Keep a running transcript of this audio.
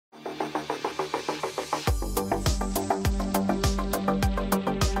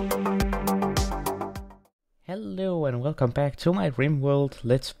Hello and welcome back to my RimWorld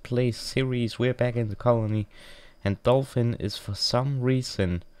Let's Play series. We're back in the colony and Dolphin is for some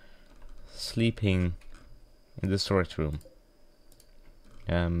reason sleeping in the storage room.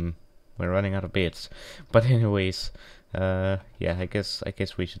 We're running out of beds. But anyways, yeah, I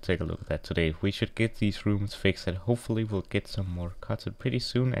guess we should take a look at that today. We should get these rooms fixed and hopefully we'll get some more content pretty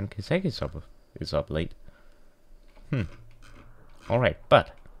soon, and Kiseki's is up late. Alright,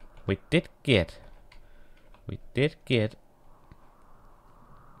 but we did get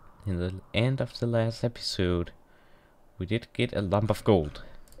in the end of the last episode, we did get a lump of gold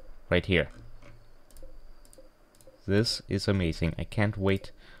right here. This is amazing. I can't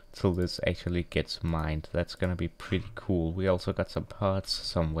wait till this actually gets mined. That's gonna be pretty cool. We also got some parts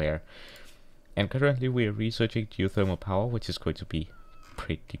somewhere, and currently we are researching geothermal power, which is going to be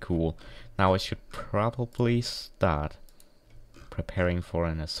pretty cool. Now I should probably start preparing for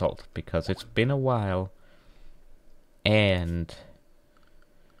an assault, because it's been a while and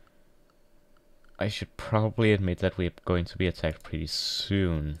I should probably admit that we're going to be attacked pretty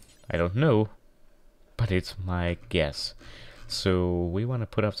soon. I don't know, but it's my guess. So we want to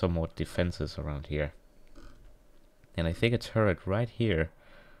put up some more defenses around here. And I think a turret right here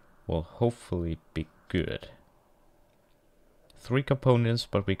will hopefully be good. 3 components,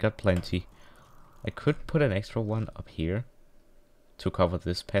 but we got plenty. I could put an extra one up here to cover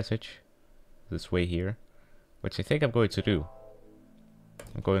this passage, this way here, which I think I'm going to do.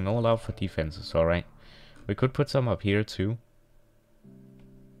 I'm going all out for defenses, alright. We could put some up here too.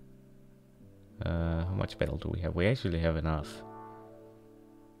 How much metal do we have? We actually have enough.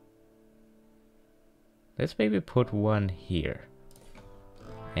 Let's maybe put one here.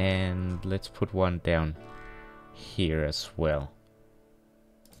 And let's put one down here as well.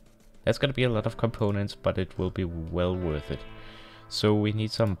 That's gonna be a lot of components, but it will be well worth it. So we need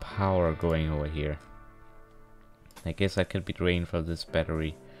some power going over here. I guess I could be drained from this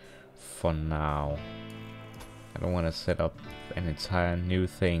battery for now. I don't want to set up an entire new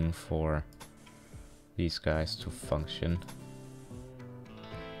thing for these guys to function.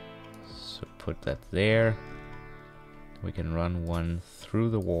 So put that there. We can run one through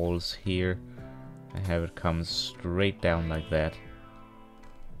the walls here and have it come straight down like that.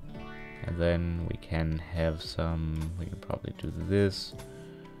 And then we can have some, we can probably do this,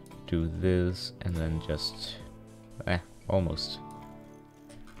 and then just, almost.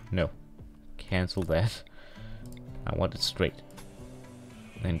 No, cancel that. I want it straight.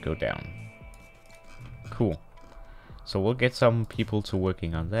 Then go down. Cool. So we'll get some people to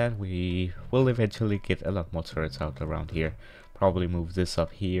working on that. We will eventually get a lot more turrets out around here. Probably move this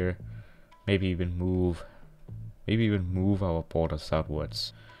up here. Maybe even move our border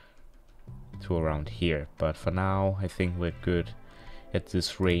southwards to around here. But for now, I think we're good at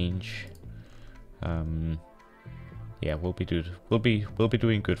this range. Yeah, we'll be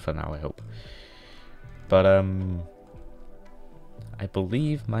doing good for now, I hope. But I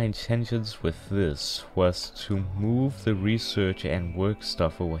believe my intentions with this was to move the research and work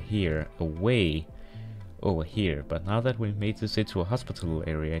stuff over here away over here. But now that we made this into a hospital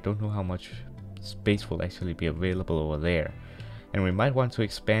area, I don't know how much space will actually be available over there. And we might want to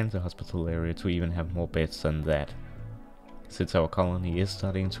expand the hospital area to even have more beds than that, since our colony is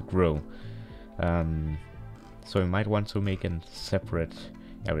starting to grow. So we might want to make a separate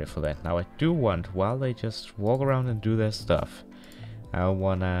area for that. Now I do want, while they just walk around and do their stuff, I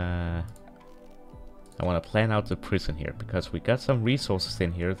wanna plan out the prison here, because we got some resources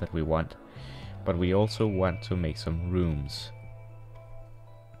in here that we want, but we also want to make some rooms.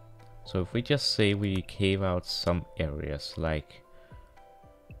 So if we just say we cave out some areas like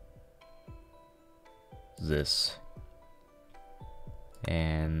this,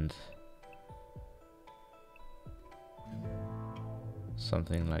 and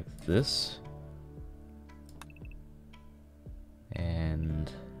something like this,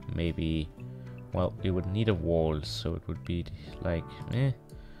 and maybe, well, we would need a wall, so it would be like,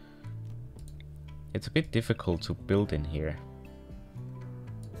 it's a bit difficult to build in here.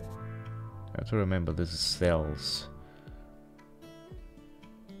 I have to remember this is cells,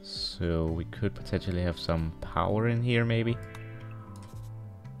 so we could potentially have some power in here, maybe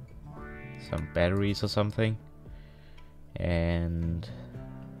some batteries or something. And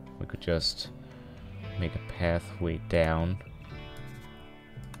we could just make a pathway down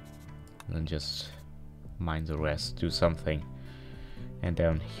and then just mine the rest, do something. And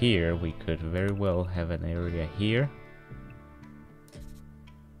down here we could very well have an area here,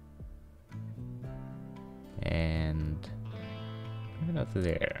 and maybe not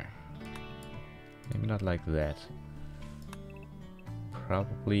there, maybe not like that.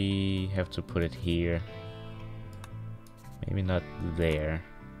 Probably have to put it here. Maybe not there.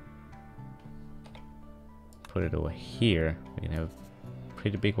 Put it over here. We can have a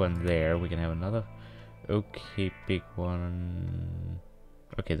pretty big one there. We can have another okay big one.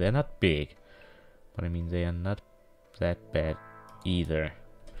 Okay, they're not big, but I mean they are not that bad either.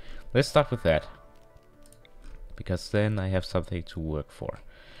 Let's start with that, because then I have something to work for.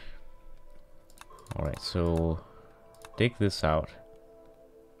 Alright, so dig this out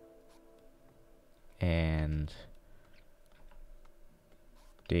and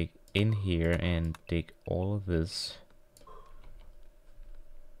dig in here and dig all of this.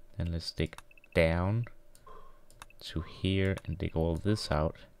 Then let's dig down to here and dig all this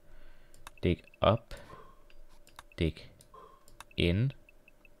out. Dig up, dig in,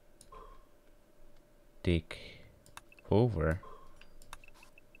 dig over,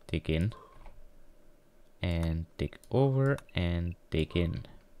 dig in, and dig over and dig in.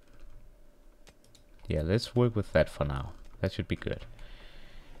 Yeah, let's work with that for now. That should be good.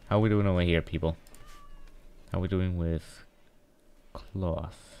 How are we doing over here, people? How are we doing with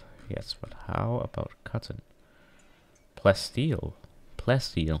cloth? Yes, but how about cotton? Plasteel.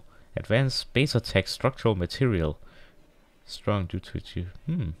 Plasteel. Advanced base attack structural material. Strong due to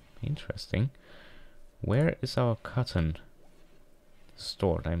it. Interesting. Where is our cotton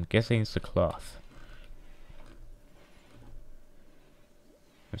stored? I'm guessing it's the cloth.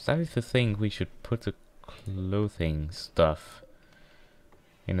 I'm starting to think we should put the clothing stuff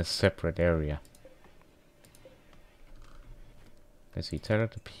in a separate area. Let's see, Terra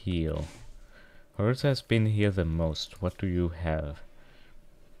Appeal. Horus has been here the most. What do you have?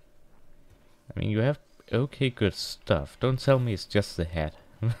 I mean, you have okay good stuff. Don't tell me it's just the hat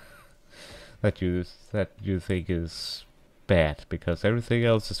that you think is bad, because everything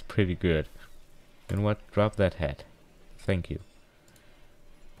else is pretty good. Then what? Drop that hat. Thank you.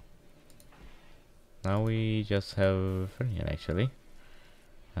 Now we just have Fernian actually.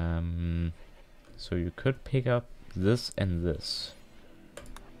 So you could pick up this and this.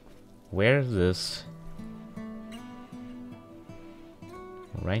 Wear this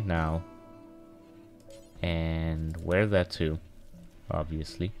right now, and wear that too,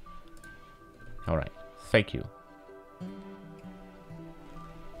 obviously. Alright, thank you.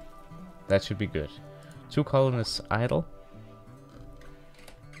 That should be good. 2 colonists idle.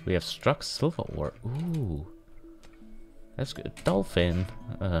 We have struck silver ore. Ooh, that's good. Dolphin.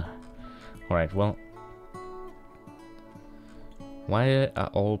 Alright, well, why are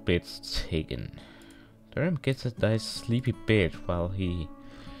all bits taken? Durham gets a nice sleepy bit while he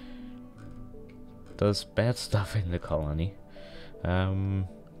does bad stuff in the colony. Let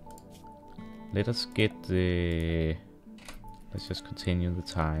us get the... Let's just continue the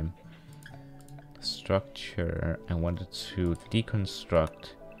time. Structure. I wanted to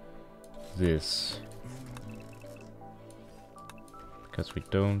deconstruct this, because we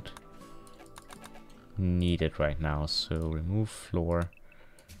don't need it right now. So remove floor.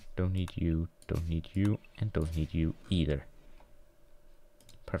 Don't need you, and don't need you either.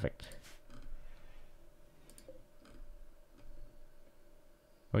 Perfect.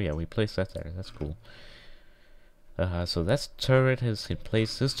 Oh yeah, we placed that there. That's cool. So that turret is in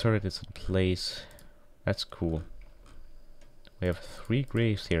place. This turret is in place. That's cool. We have 3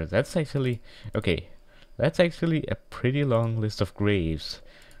 graves here. That's actually... Okay. That's actually a pretty long list of graves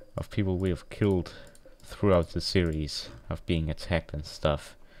of people we have killed throughout the series, of being attacked and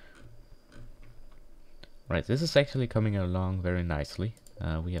stuff. Right, this is actually coming along very nicely.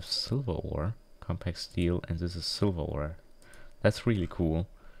 We have silver ore, compact steel, and this is silver ore. That's really cool.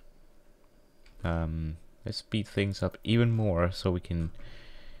 Let's speed things up even more so we can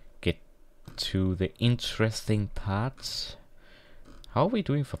get to the interesting parts. How are we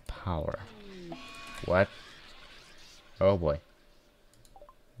doing for power? What? Oh boy.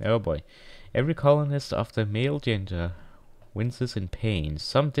 Oh boy. Every colonist of the male gender winces in pain.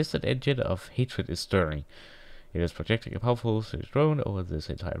 Some distant engine of hatred is stirring. It is projecting a powerful drone over this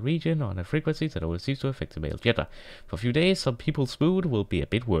entire region on a frequency that always seems to affect the male gender. For a few days, some people's mood will be a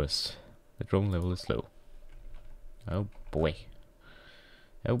bit worse. The drone level is low. Oh boy.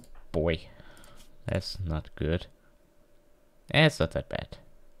 Oh boy. That's not good. It's not that bad.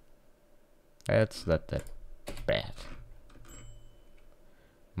 That's not that bad.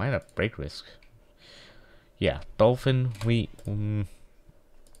 Minor break risk. Yeah, dolphin. We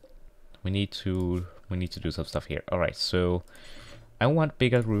need to do some stuff here. All right, so I want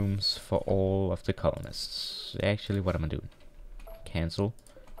bigger rooms for all of the colonists. Actually, what am I doing? Cancel,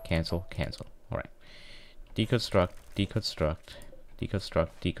 cancel, cancel. All right. Deconstruct, deconstruct, deconstruct,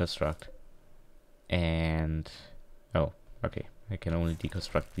 deconstruct, and oh, okay. I can only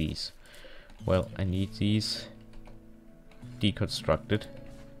deconstruct these. Well, I need these deconstructed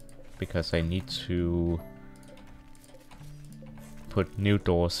because I need to put new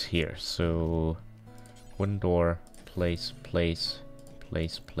doors here. So wooden door, place, place,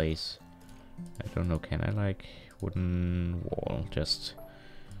 place, place. I don't know, can I like wooden wall? Just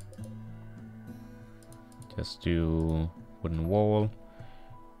do wooden wall.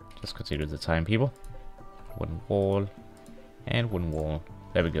 Just consider the time, people. Wooden wall and wooden wall.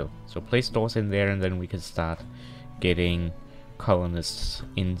 There we go. So place doors in there and then we can start getting colonists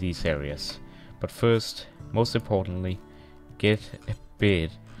in these areas. But first, most importantly, get a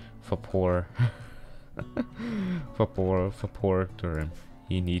bid for poor for poor Durham.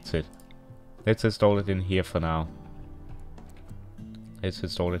 He needs it. Let's install it in here for now. Let's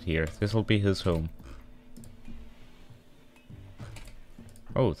install it here. This will be his home.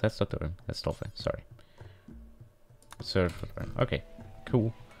 Oh, that's not Durham. That's Dolphin. Sorry. Search for Durham. Okay,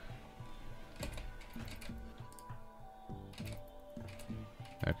 cool.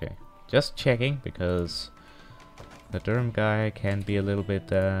 Okay, just checking because the Durham guy can be a little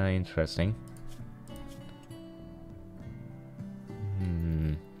bit interesting.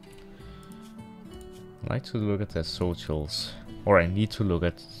 I like to look at their socials, or I need to look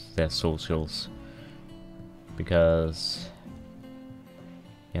at their socials because,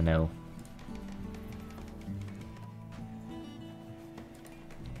 you know.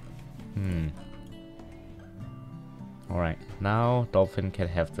 Alright, now Dolphin can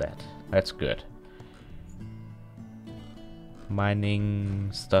have that. That's good. Mining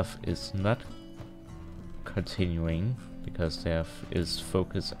stuff is not continuing because there is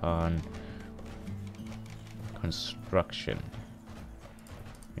focus on construction.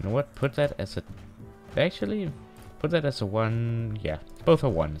 You know what? Put that as a... Actually, put that as a 1... Yeah, both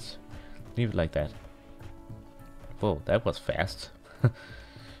are 1s. Leave it like that. Whoa, that was fast.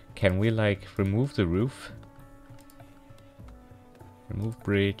 Can we, like, remove the roof? Remove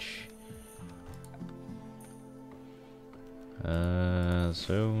bridge.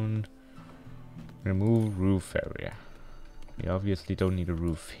 Zone. Remove roof area. We obviously don't need a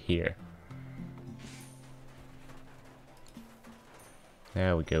roof here.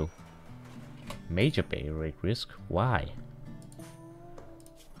 There we go. Major bay rate risk. Why?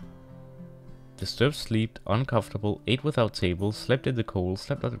 Disturbed sleep, uncomfortable, ate without table, slept in the cold,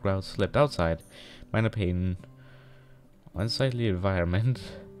 slept on the ground, slept outside, minor pain, unsightly environment,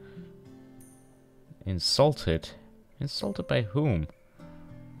 insulted. Insulted by whom?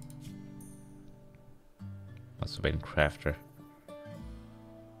 Must have been Crafter.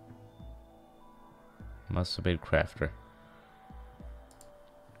 Must have been Crafter.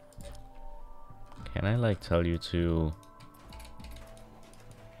 Can I like tell you to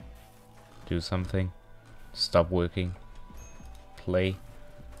do something? Stop working. Play.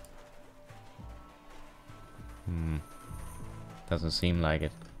 Doesn't seem like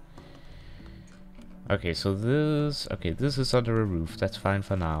it. Okay, so this... Okay, this is under a roof. That's fine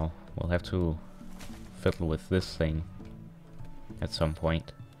for now. We'll have to fiddle with this thing at some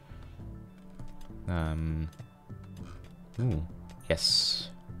point. Ooh,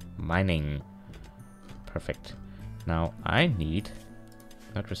 yes. Mining. Perfect. Now, I need...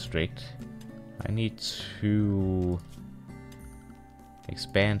 Not restrict. I need to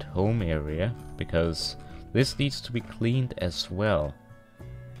expand home area because this needs to be cleaned as well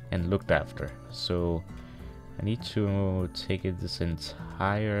and looked after. So I need to take it this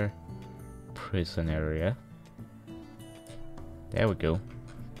entire prison area. There we go.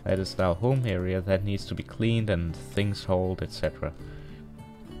 That is now home area that needs to be cleaned and things hauled, etc.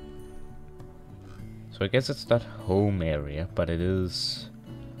 So I guess it's not home area, but it is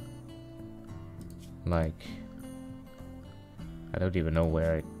like, I don't even know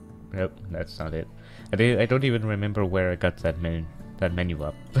where I... Nope, that's not it. I don't even remember where I got that menu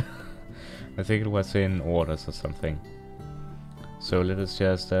up. I think it was in orders or something. So let us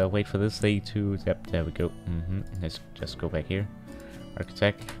just wait for this thing to... Yep, there we go. Let's just go back here.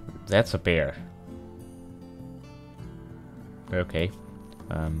 Architect. That's a bear. Okay.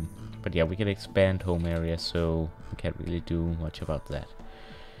 But yeah, we can expand home area, so we can't really do much about that.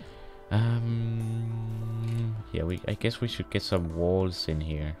 Yeah, I guess we should get some walls in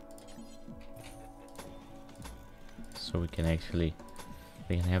here. So we can actually...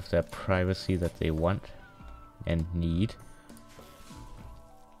 They can have that privacy that they want and need.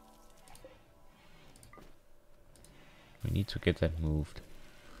 We need to get that moved.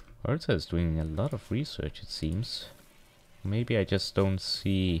 Urza is doing a lot of research, it seems. Maybe I just don't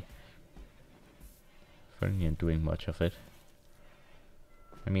see Fernian doing much of it.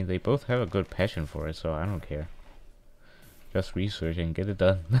 I mean, they both have a good passion for it, so I don't care. Just research and get it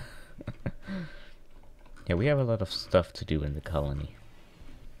done. Yeah, we have a lot of stuff to do in the colony.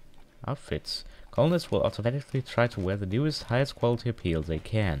 Outfits. Colonists will automatically try to wear the newest, highest quality appeal they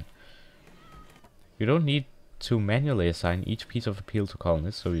can. You don't need to manually assign each piece of appeal to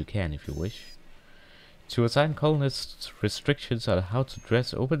colonists, so you can if you wish. To assign colonists restrictions on how to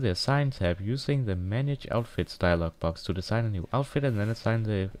dress, open the Assign tab using the Manage Outfits dialog box to design a new outfit and then assign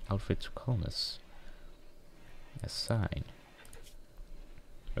the outfit to colonists. Assign.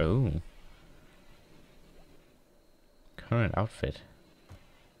 Oh. Current outfit.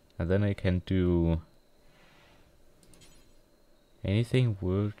 And then I can do anything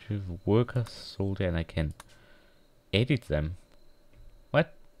worker, soldier, and I can edit them.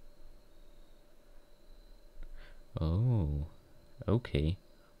 What? Oh, okay.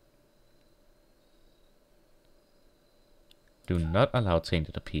 Do not allow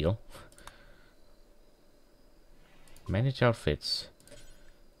tainted appeal. Manage outfits.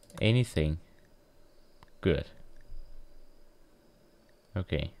 Anything. Good.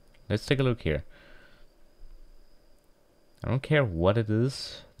 Okay, let's take a look here. I don't care what it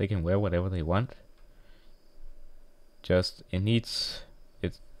is. They can wear whatever they want. Just, it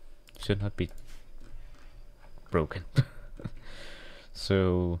should not be broken.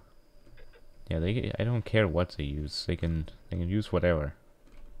 So yeah, I don't care what they use. They can use whatever.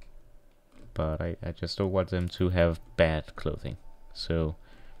 But I just don't want them to have bad clothing. So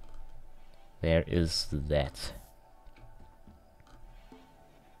there is that.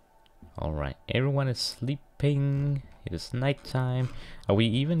 Alright, everyone is sleeping. It is nighttime. Are we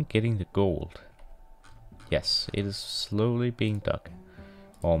even getting the gold? Yes, it is slowly being dug.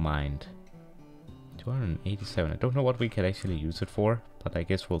 Or mined. 287. I don't know what we can actually use it for, but I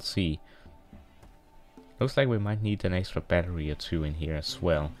guess we'll see. Looks like we might need an extra battery or two in here as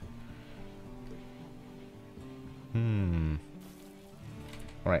well.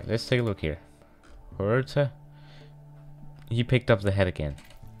 Alright, let's take a look here. Huerta. He picked up the head again.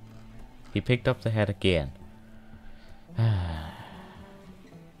 He picked up the head again.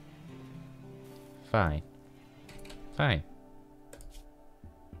 Fine. Fine.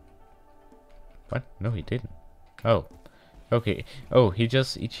 What? No, he didn't. Oh. Okay. Oh, he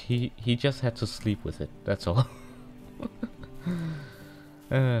just had to sleep with it. That's all.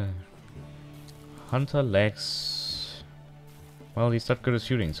 Hunter lacks. Well, he's not good at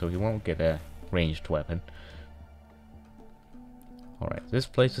shooting, so he won't get a ranged weapon. Alright, this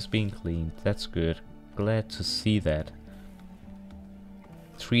place is being cleaned. That's good. Glad to see that.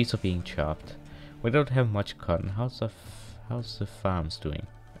 Trees are being chopped. We don't have much cotton. How's the farms doing?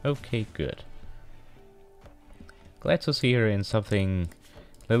 Okay, good. Glad to see her in something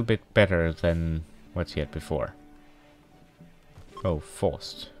a little bit better than what she had before. Oh,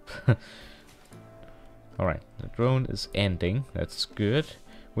 forced. Alright, the drone is ending. That's good.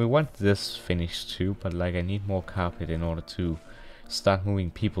 We want this finished too, but like I need more carpet in order to start moving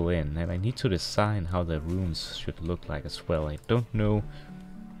people in, and I need to design how the rooms should look like as well. I don't know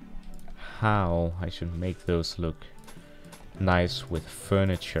how I should make those look nice with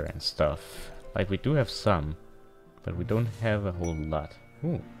furniture and stuff. Like we do have some, but we don't have a whole lot.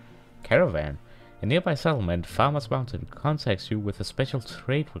 Ooh, caravan. A nearby settlement, Farmers Mountain, contacts you with a special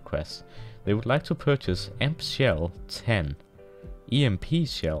trade request. They would like to purchase EMP Shell 10. EMP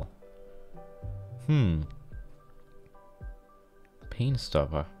Shell. Pain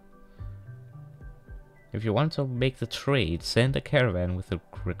Stopper. If you want to make the trade, send a caravan with the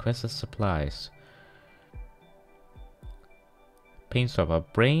requested supplies. Pain Stopper.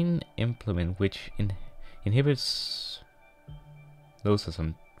 Brain implement which inhibits... Those are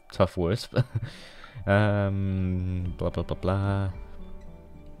some tough words. Blah blah blah blah.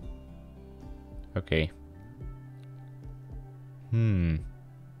 Okay.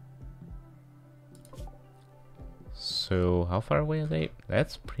 So, how far away are they?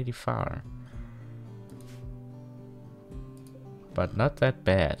 That's pretty far. But not that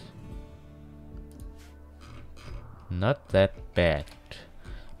bad. Not that bad.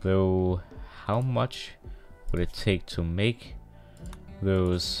 Though, how much would it take to make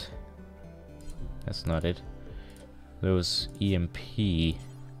those... That's not it. Those EMP...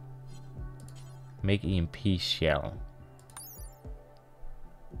 Make EMP shell.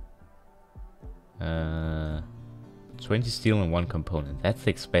 20 steel and 1 component. That's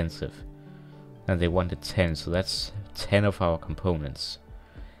expensive. And they wanted 10, so that's 10 of our components.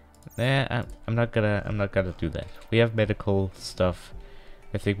 Nah, I'm not gonna do that. We have medical stuff.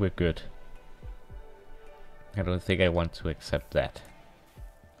 I think we're good. I don't think I want to accept that.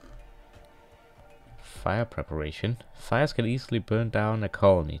 Fire preparation. Fires can easily burn down a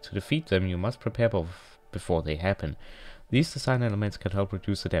colony. To defeat them, you must prepare before they happen. These design elements can help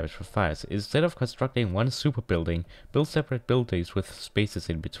reduce the damage from fires. Instead of constructing one super building, build separate buildings with spaces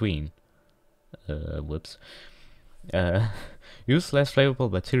in between. Whoops. Use less flammable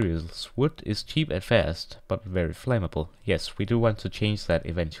materials. Wood is cheap and fast, but very flammable. Yes, we do want to change that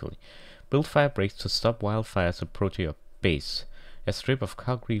eventually. Build fire breaks to stop wildfires approaching your base. A strip of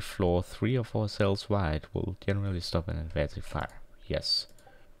concrete floor 3 or 4 cells wide will generally stop an advancing fire. Yes.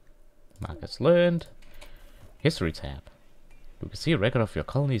 Markers learned. History tab. You can see a record of your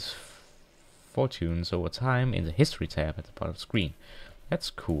colony's fortunes over time in the history tab at the bottom of the screen. That's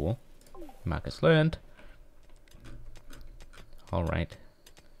cool. Markers learned. Alright.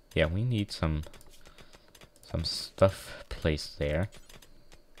 Yeah, we need some stuff placed there.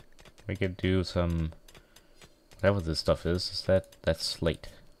 We could do some whatever this stuff is that's slate.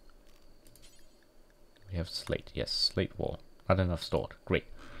 We have slate, yes, slate wall. Not enough stored. Great.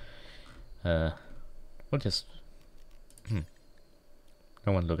 We'll just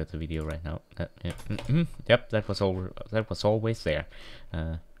no one look at the video right now. Yep, that was always there.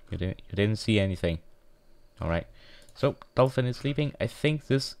 You didn't see anything. Alright. So Dolphin is sleeping. I think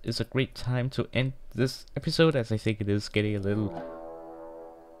this is a great time to end this episode, as I think it is getting a little,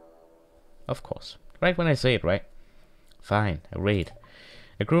 of course. Right when I say it, right? Fine, a raid.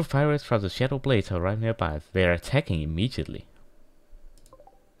 A group of pirates from the Shadow Blades are right nearby. They are attacking immediately.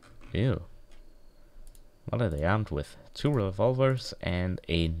 Ew. What are they armed with? 2 revolvers and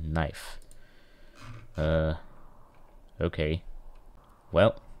a knife. Okay.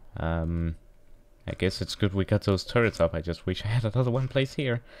 Well, I guess it's good we got those turrets up. I just wish I had another one placed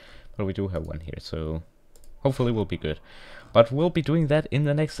here. But we do have one here, so hopefully we'll be good. But we'll be doing that in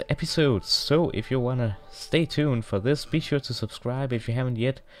the next episode. So if you wanna stay tuned for this, be sure to subscribe if you haven't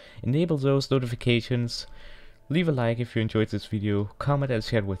yet. Enable those notifications. Leave a like if you enjoyed this video. Comment and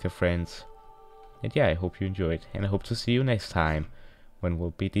share with your friends. And yeah, I hope you enjoyed, and I hope to see you next time when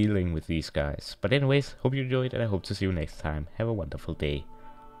we'll be dealing with these guys. But anyways, hope you enjoyed, and I hope to see you next time. Have a wonderful day.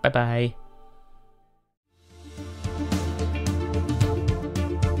 Bye bye.